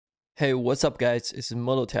Hey, what's up guys, it's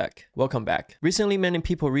Molotech. Welcome back. Recently, many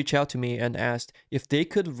people reached out to me and asked if they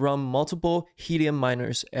could run multiple Helium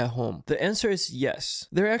miners at home. The answer is yes.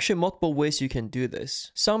 There are actually multiple ways you can do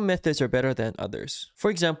this. Some methods are better than others. For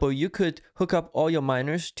example, you could hook up all your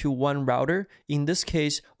miners to one router. In this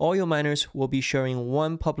case, all your miners will be sharing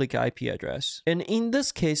one public IP address. And in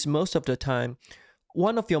this case, most of the time,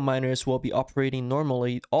 one of your miners will be operating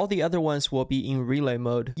normally, all the other ones will be in relay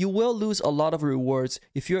mode. You will lose a lot of rewards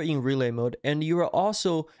if you're in relay mode, and you will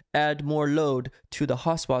also add more load to the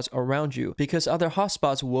hotspots around you because other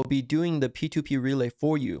hotspots will be doing the P2P relay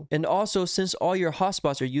for you. And also, since all your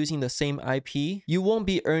hotspots are using the same IP, you won't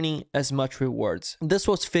be earning as much rewards. This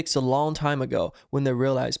was fixed a long time ago when they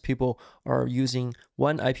realized people are using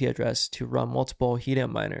one IP address to run multiple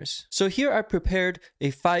Helium miners. So here I prepared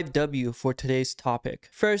a 5W for today's topic.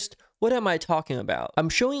 First, what am I talking about? I'm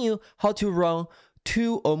showing you how to run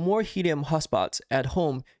 2 or more Helium hotspots at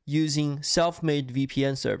home using self-made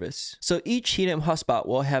VPN service. So each Helium hotspot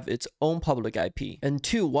will have its own public IP. And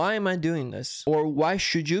 2, why am I doing this? Or why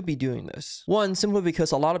should you be doing this? 1, simply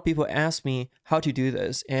because a lot of people ask me how to do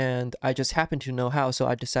this, and I just happen to know how, so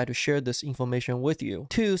I decided to share this information with you.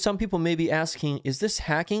 2, some people may be asking, is this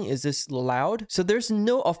hacking? Is this allowed? So there's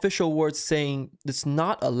no official words saying it's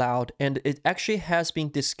not allowed, and it actually has been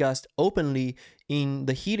discussed openly in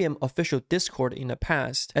the Helium official Discord in the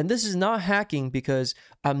past. And this is not hacking because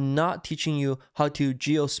I'm not teaching you how to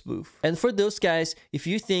geospoof. And for those guys, if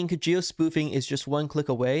you think geospoofing is just one click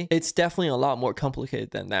away, it's definitely a lot more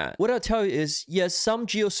complicated than that. What I'll tell you is, yes, some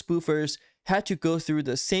geospoofers had to go through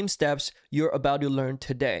the same steps you're about to learn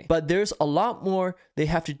today. But there's a lot more they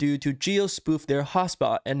have to do to geospoof their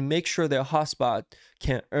hotspot and make sure their hotspot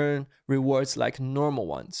can earn rewards like normal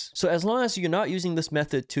ones. So as long as you're not using this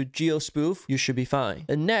method to geospoof, you should be fine.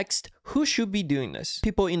 And next, who should be doing this?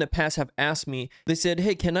 People in the past have asked me, they said,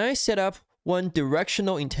 hey, can I set up one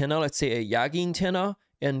directional antenna, let's say a Yagi antenna,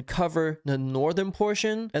 and cover the northern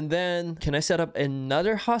portion? And then can I set up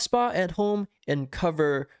another hotspot at home and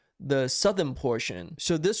cover the southern portion?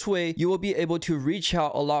 So this way you will be able to reach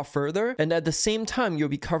out a lot further, and at the same time you'll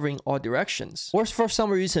be covering all directions. Or for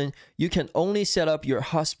some reason you can only set up your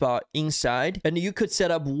hotspot inside, and you could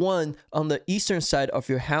set up one on the eastern side of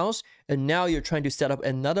your house, and now you're trying to set up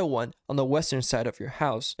another one on the western side of your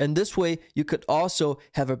house. And this way you could also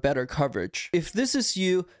have a better coverage. If this is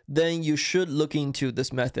you, then you should look into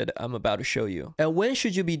this method I'm about to show you. And when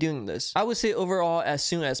should you be doing this? I would say overall as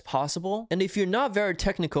soon as possible. And if you're not very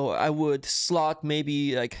technical, I would slot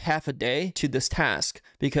maybe like half a day to this task,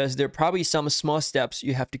 because there are probably some small steps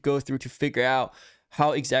you have to go through to figure out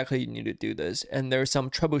how exactly you need to do this, and there's some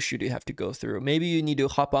troubleshooting you have to go through. Maybe you need to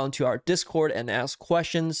hop onto our Discord and ask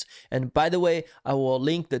questions, and by the way, I will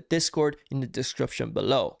link the Discord in the description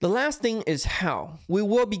below. The last thing is how. We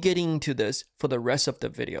will be getting into this for the rest of the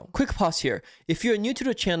video. Quick pause here. If you're new to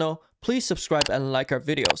the channel, please subscribe and like our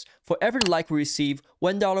videos. For every like we receive,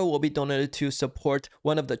 $1 will be donated to support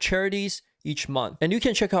one of the charities each month. And you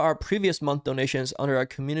can check out our previous month donations under our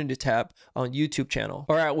community tab on YouTube channel.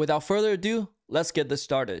 All right, without further ado, let's get this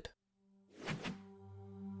started.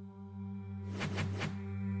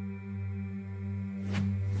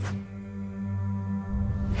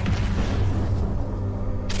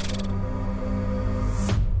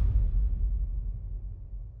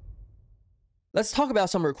 Let's talk about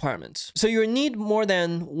some requirements. So you need more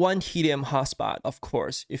than one Helium hotspot, of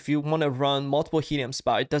course. If you want to run multiple Helium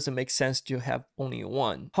spots, it doesn't make sense to have only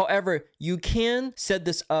one. However, you can set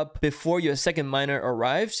this up before your second miner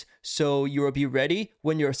arrives, so you will be ready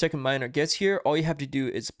when your second miner gets here. All you have to do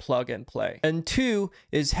is plug and play. And 2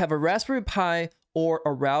 is have a Raspberry Pi or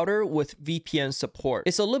a router with VPN support.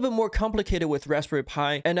 It's a little bit more complicated with Raspberry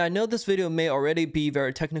Pi, and I know this video may already be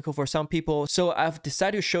very technical for some people, so I've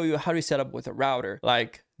decided to show you how to set up with a router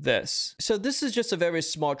like this. So this is just a very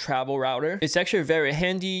small travel router. It's actually very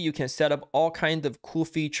handy. You can set up all kinds of cool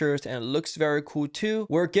features and it looks very cool too.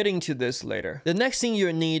 We're getting to this later. The next thing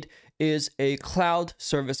you need is a cloud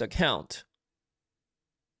service account.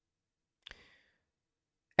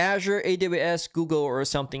 Azure, AWS, Google, or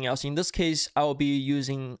something else. In this case, I will be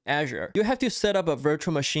using Azure. You have to set up a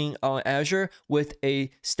virtual machine on Azure with a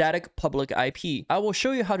static public IP. I will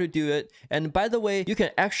show you how to do it. And by the way, you can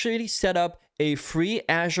actually set up a free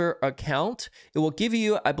Azure account. It will give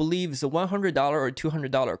you, I believe, it's a $100 or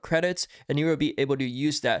 $200 credits, and you will be able to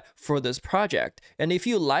use that for this project. And if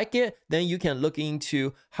you like it, then you can look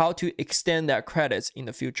into how to extend that credits in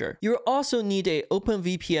the future. You also need a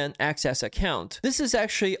OpenVPN access account. This is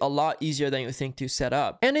actually a lot easier than you think to set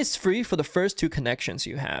up, and it's free for the first 2 connections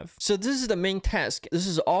you have. So this is the main task. This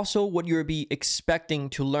is also what you'll be expecting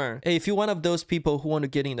to learn. Hey, if you're one of those people who want to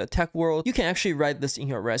get in the tech world, you can actually write this in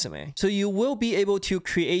your resume. So you will be able to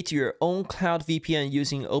create your own cloud VPN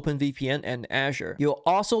using OpenVPN and Azure. You'll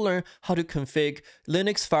also learn how to configure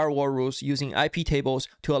Linux firewall rules using IP tables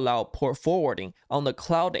to allow port forwarding on the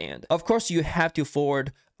cloud end. Of course, you have to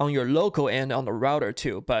forward on your local end on the router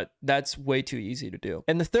too, but that's way too easy to do.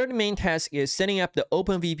 And the third main task is setting up the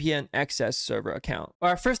OpenVPN access server account. All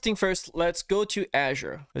right, first thing first, let's go to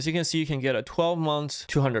Azure. As you can see, you can get a 12 months,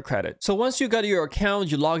 200 credit. So once you got your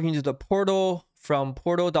account, you log into the portal from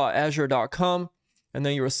portal.azure.com, and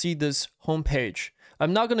then you will see this homepage.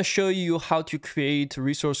 I'm not going to show you how to create a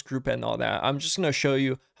resource group and all that. I'm just going to show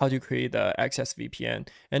you how to create the Access VPN.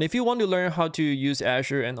 And if you want to learn how to use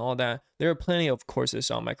Azure and all that, there are plenty of courses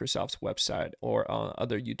on Microsoft's website or on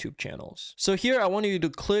other YouTube channels. So here I want you to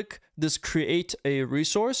click this create a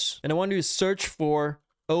resource, and I want you to search for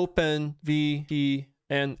OpenVPN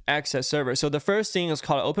access server. So the first thing is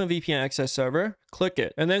called OpenVPN access server. Click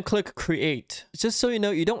it and then click create. Just so you know,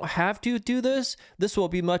 you don't have to do this. This will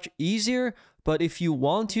be much easier. But if you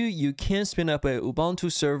want to, you can spin up a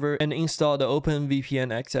Ubuntu server and install the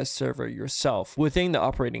OpenVPN access server yourself within the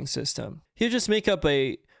operating system. Here, just make up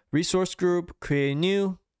a resource group, create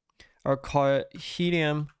new, or call it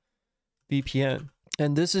Helium VPN.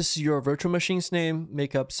 And this is your virtual machine's name.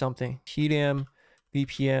 Make up something, Helium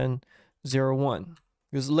VPN 01.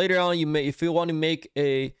 Because later on, if you want to make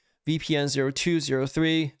a VPN 02,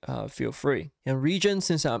 03, feel free. And region,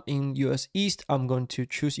 since I'm in US East, I'm going to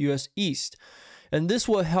choose US East. And this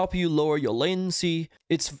will help you lower your latency.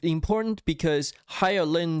 It's important because higher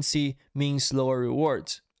latency means lower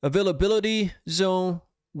rewards. Availability zone,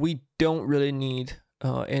 we don't really need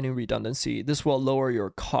any redundancy. This will lower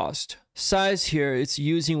your cost. Size here, it's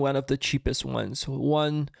using one of the cheapest ones,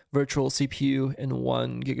 1 virtual CPU and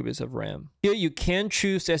 1 gigabits of RAM. Here you can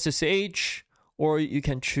choose SSH, or you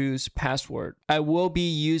can choose password. I will be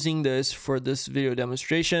using this for this video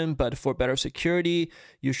demonstration, but for better security,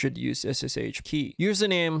 you should use SSH key.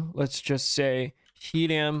 Username, let's just say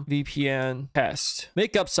Helium VPN test.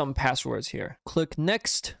 Make up some passwords here. Click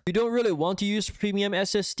next. You don't really want to use premium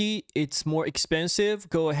SSD. It's more expensive.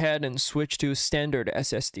 Go ahead and switch to standard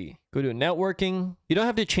SSD. Go to networking. You don't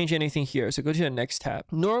have to change anything here, so go to the next tab.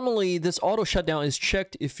 Normally, this auto shutdown is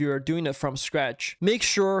checked if you're doing it from scratch. Make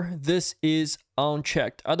sure this is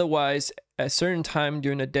unchecked. Otherwise, at a certain time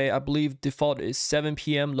during the day, I believe default is 7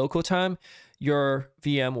 p.m. local time, your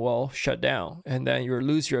VM will shut down and then you'll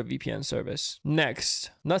lose your VPN service.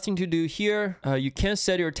 Next, nothing to do here. You can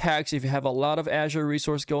set your tags if you have a lot of Azure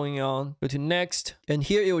resource going on. Go to next, and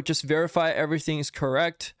here it will just verify everything is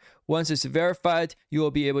correct. Once it's verified, you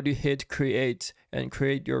will be able to hit create and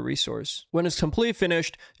create your resource. When it's completely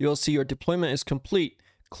finished, you'll see your deployment is complete.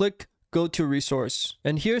 Click go to resource.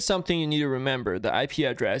 And here's something you need to remember, the IP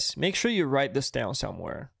address. Make sure you write this down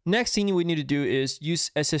somewhere. Next thing we need to do is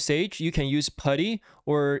use SSH. You can use PuTTY,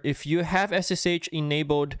 or if you have SSH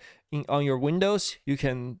enabled on your Windows, you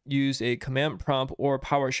can use a command prompt or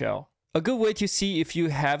PowerShell. A good way to see if you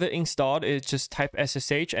have it installed is just type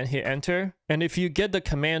SSH and hit enter. And if you get the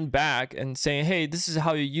command back and saying, hey, this is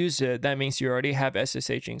how you use it, that means you already have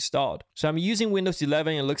SSH installed. So I'm using Windows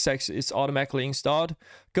 11. It looks like it's automatically installed.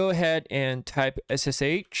 Go ahead and type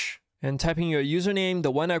SSH and type in your username.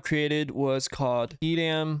 The one I created was called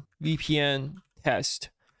Helium VPN test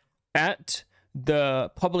at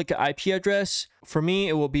the public IP address. For me,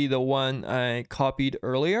 it will be the one I copied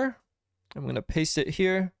earlier. I'm going to paste it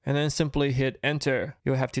here and then simply hit enter.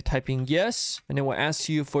 You'll have to type in yes, and it will ask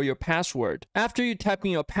you for your password. After you type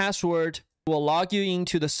in your password, it will log you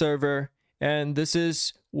into the server, and this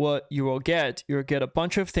is what you will get. You'll get a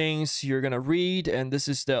bunch of things you're going to read, and this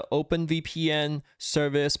is the OpenVPN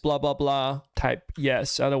service, blah, blah, blah. Type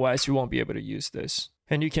yes, otherwise you won't be able to use this.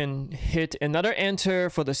 And you can hit another enter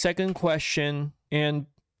for the second question, and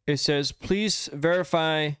it says, please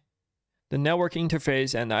verify the network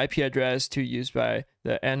interface and the IP address to use by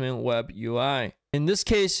the admin web UI. In this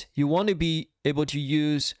case, you want to be able to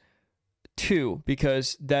use 2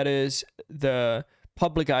 because that is the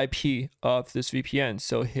public IP of this VPN.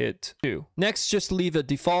 So hit 2. Next, just leave a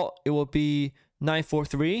default. It will be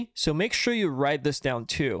 943. So make sure you write this down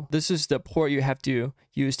too. This is the port you have to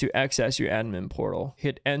use to access your admin portal.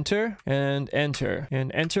 Hit enter and enter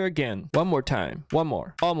and enter again. One more time. One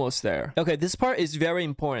more. Almost there. Okay, this part is very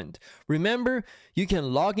important. Remember, you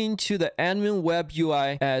can log into the admin web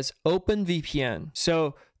UI as OpenVPN.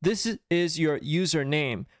 So this is your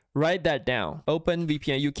username. Write that down.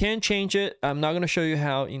 OpenVPN. You can change it. I'm not going to show you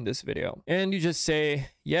how in this video. And you just say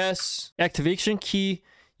yes. Activation key.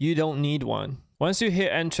 You don't need one. Once you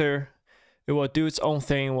hit enter, it will do its own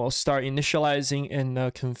thing. It will start initializing and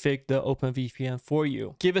config the OpenVPN for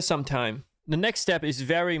you. Give it some time. The next step is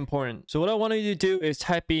very important. So what I want you to do is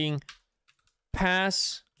type in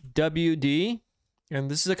passwd.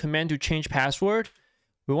 And this is a command to change password.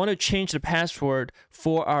 We want to change the password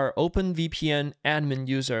for our OpenVPN admin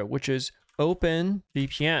user, which is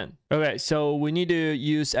OpenVPN. Okay, so we need to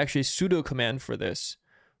use actually sudo command for this.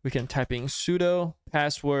 We can type in sudo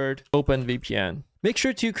password OpenVPN. Make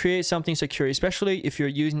sure to create something secure, especially if you're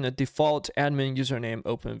using the default admin username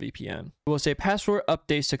OpenVPN. We'll say password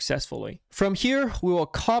update successfully. From here, we will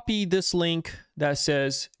copy this link that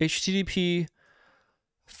says HTTP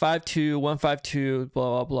 52152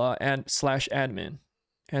 blah blah blah and /admin.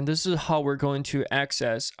 And this is how we're going to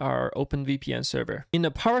access our OpenVPN server. In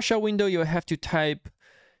the PowerShell window, you'll have to type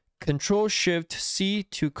Ctrl-Shift-C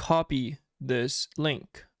to copy this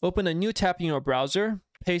link. Open a new tab in your browser,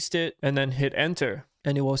 paste it, and then hit enter.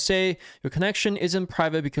 And it will say your connection isn't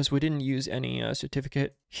private because we didn't use any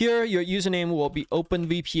certificate. Here, your username will be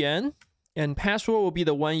OpenVPN. And password will be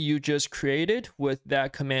the one you just created with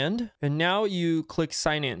that command. And now you click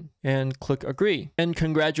sign in and click agree. And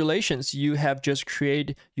congratulations, you have just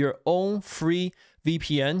created your own free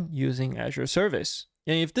VPN using Azure service.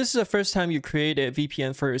 And if this is the first time you create a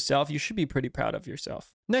VPN for yourself, you should be pretty proud of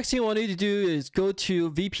yourself. Next thing I want you to do is go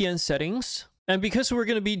to VPN settings. And because we're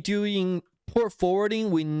going to be doing port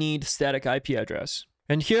forwarding, we need static IP address.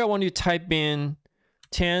 And here I want you to type in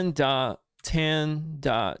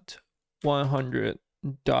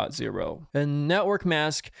 10.10.100.0. And network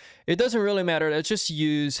mask, it doesn't really matter. Let's just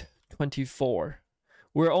use 24.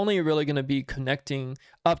 We're only really going to be connecting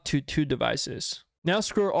up to 2 devices. Now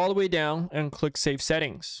scroll all the way down and click Save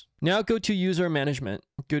Settings. Now go to User Management.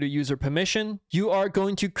 Go to User Permission. You are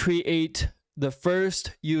going to create the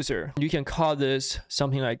first user. You can call this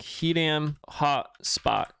something like Helium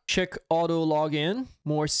Hotspot. Check auto login,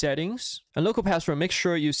 more settings, and local password. Make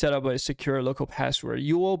sure you set up a secure local password.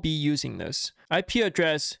 You will be using this. IP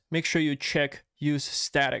address, make sure you check use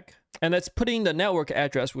static. And let's put in the network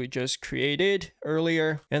address we just created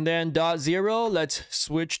earlier. And then .0, let's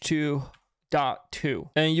switch to .2.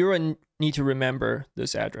 And you will need to remember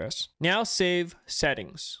this address. Now save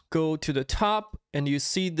settings. Go to the top and you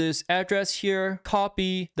see this address here.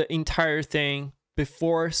 Copy the entire thing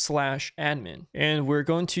before /admin. And we're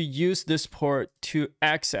going to use this port to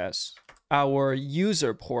access our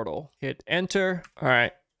user portal. Hit enter. All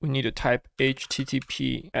right, we need to type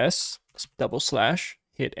HTTPS /,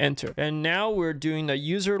 hit enter. And now we're doing the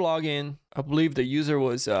user login. I believe the user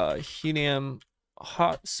was Helium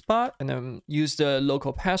Hotspot, and then use the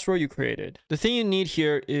local password you created. The thing you need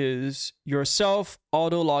here is your self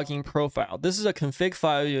auto login profile. This is a config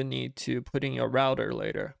file you need to put in your router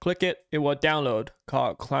later. Click it, it will download,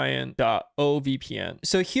 called client.ovpn.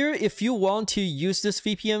 So here, if you want to use this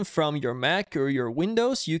VPN from your Mac or your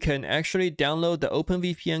Windows, you can actually download the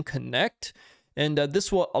OpenVPN Connect. And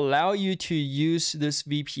this will allow you to use this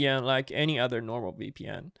VPN like any other normal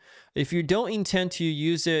VPN. If you don't intend to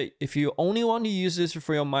use it, if you only want to use this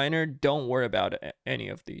for your miner, don't worry about any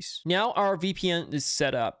of these. Now our VPN is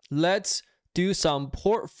set up. Let's do some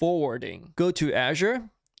port forwarding. Go to Azure,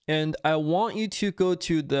 and I want you to go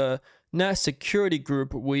to the net security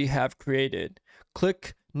group we have created.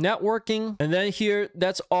 Click networking, and then here,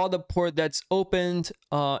 that's all the port that's opened,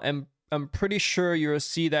 and I'm pretty sure you'll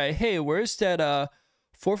see that, hey, where's that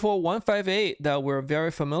 44158 that we're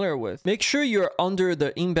very familiar with? Make sure you're under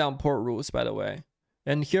the inbound port rules, by the way.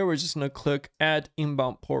 And here we're just going to click add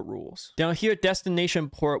inbound port rules. Down here, destination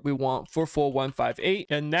port, we want 44158.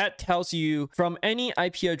 And that tells you from any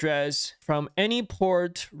IP address, from any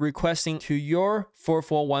port requesting to your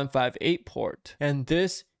 44158 port. And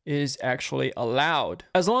this is actually allowed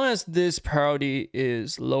as long as this priority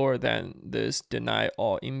is lower than this deny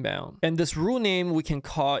all inbound. And this rule name, we can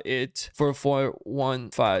call it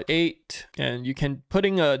 44158, and you can put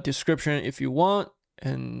in a description if you want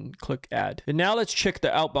and click add. And now let's check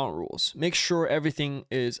the outbound rules. Make sure everything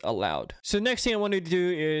is allowed. So next thing I want you to do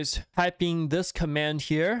is type in this command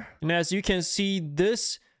here. And as you can see,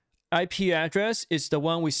 this IP address is the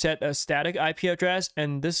one we set as static IP address,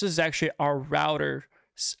 and this is actually our router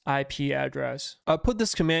IP address. I'll put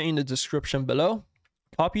this command in the description below.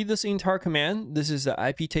 Copy this entire command. This is the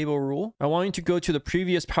IP table rule. I want you to go to the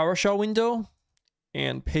previous PowerShell window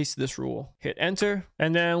and paste this rule. Hit enter.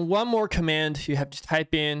 And then one more command you have to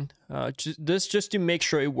type in just to make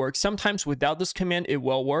sure it works. Sometimes without this command, it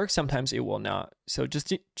will work. Sometimes it will not. So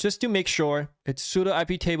just to make sure, it's sudo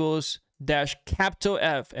iptables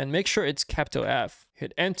 -F and make sure it's capital F.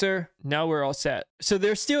 Hit enter. Now we're all set. So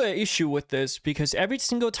there's still an issue with this because every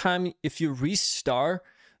single time if you restart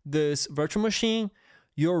this virtual machine,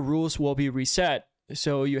 your rules will be reset.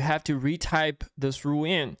 So you have to retype this rule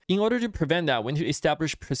in. In order to prevent that, we need to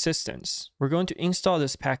establish persistence. We're going to install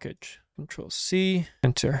this package. Control-C,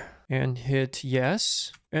 enter, and hit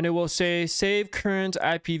yes. And it will say save current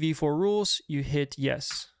IPv4 rules. You hit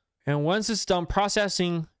yes. And once it's done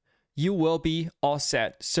processing, you will be all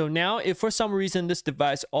set. So now if for some reason this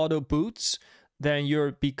device auto boots, then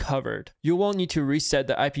you'll be covered. You won't need to reset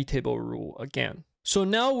the IP table rule again. So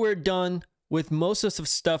now we're done with most of the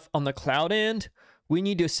stuff on the cloud end. We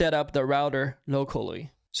need to set up the router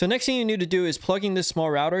locally. So next thing you need to do is plug in this small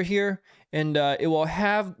router here, and it will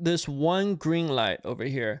have this one green light over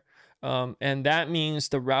here. And that means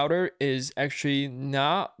the router is actually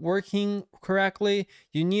not working correctly.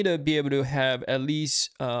 You need to be able to have at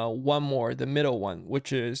least one more, the middle one,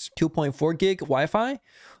 which is 2.4 gig Wi-Fi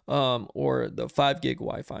or the 5 gig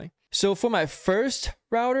Wi-Fi. So for my first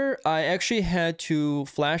router, I actually had to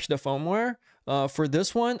flash the firmware. For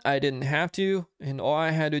this one, I didn't have to, and all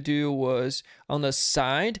I had to do was on the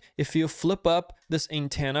side, if you flip up this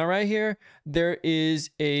antenna right here, there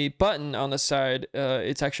is a button on the side.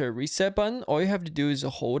 It's actually a reset button. All you have to do is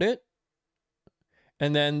hold it,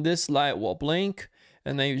 and then this light will blink,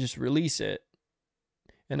 and then you just release it,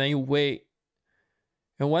 and then you wait.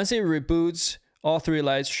 And once it reboots, all three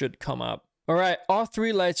lights should come up. All right, all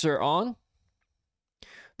three lights are on.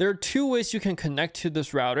 There are two ways you can connect to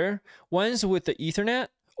this router. One is with the Ethernet,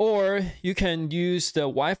 or you can use the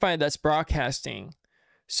Wi-Fi that's broadcasting.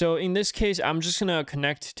 So in this case, I'm just gonna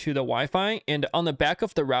connect to the Wi-Fi, and on the back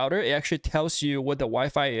of the router, it actually tells you what the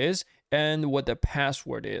Wi-Fi is and what the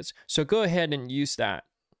password is. So go ahead and use that.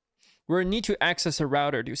 We'll need to access a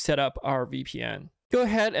router to set up our VPN. Go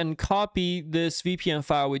ahead and copy this VPN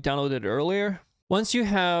file we downloaded earlier. Once you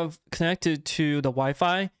have connected to the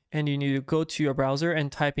Wi-Fi, and you need to go to your browser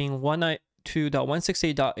and type in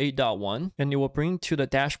 192.168.8.1, and it will bring to the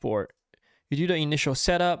dashboard. You do the initial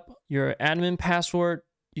setup, your admin password.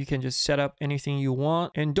 You can just set up anything you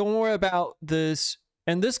want, and don't worry about this.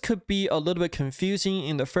 And this could be a little bit confusing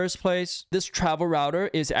in the first place. This travel router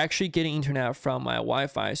is actually getting internet from my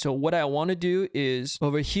Wi-Fi. So what I want to do is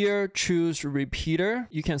over here, choose repeater.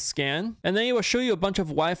 You can scan, and then it will show you a bunch of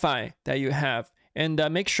Wi-Fi that you have, and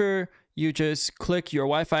make sure you just click your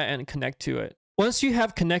Wi-Fi and connect to it. Once you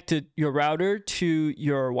have connected your router to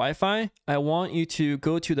your Wi-Fi, I want you to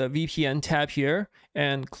go to the VPN tab here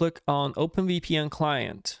and click on Openvpn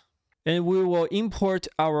Client. And we will import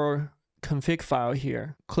our config file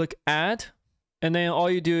here. Click Add, and then all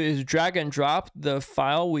you do is drag and drop the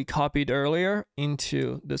file we copied earlier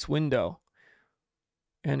into this window.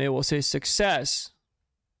 And it will say success.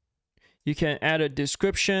 You can add a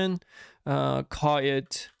description, call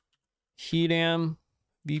it Helium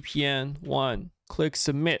VPN 1. Click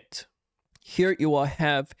submit. Here you will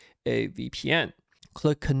have a VPN.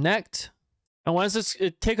 Click connect. And once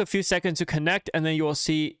it take a few seconds to connect, and then you will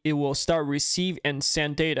see it will start receive and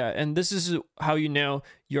send data. And this is how you know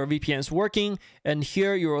your VPN is working. And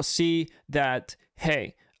here you will see that,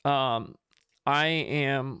 hey, my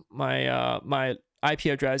IP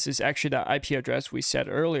address is actually the IP address we set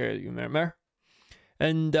earlier, you remember?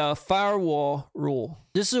 And firewall rule.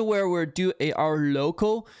 This is where we'll do our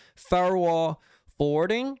local firewall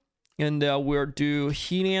forwarding, and we'll do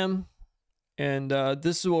Helium. And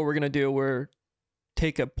this is what we're gonna do. We'll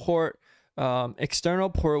take a port. External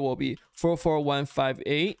port will be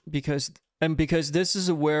 44158 because this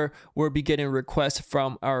is where we'll be getting requests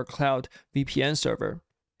from our cloud VPN server.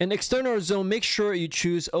 In external zone, make sure you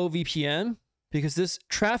choose OVPN because this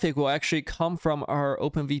traffic will actually come from our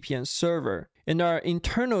OpenVPN server. In our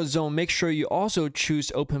internal zone, make sure you also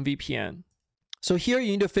choose OpenVPN. So here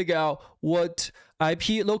you need to figure out what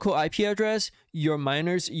local IP address your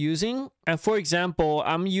miner's using. And for example,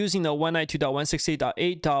 I'm using the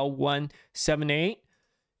 192.168.8.178,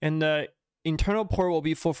 and the internal port will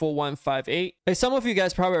be 44158. And some of you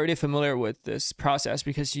guys probably already familiar with this process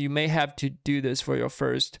because you may have to do this for your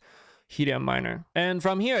first Helium Miner. And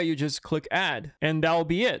from here, you just click add, and that will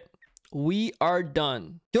be it. We are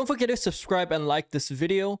done. Don't forget to subscribe and like this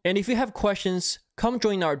video. And if you have questions, come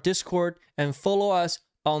join our Discord and follow us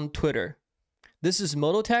on Twitter. This is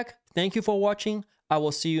Mototech. Thank you for watching. I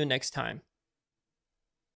will see you next time.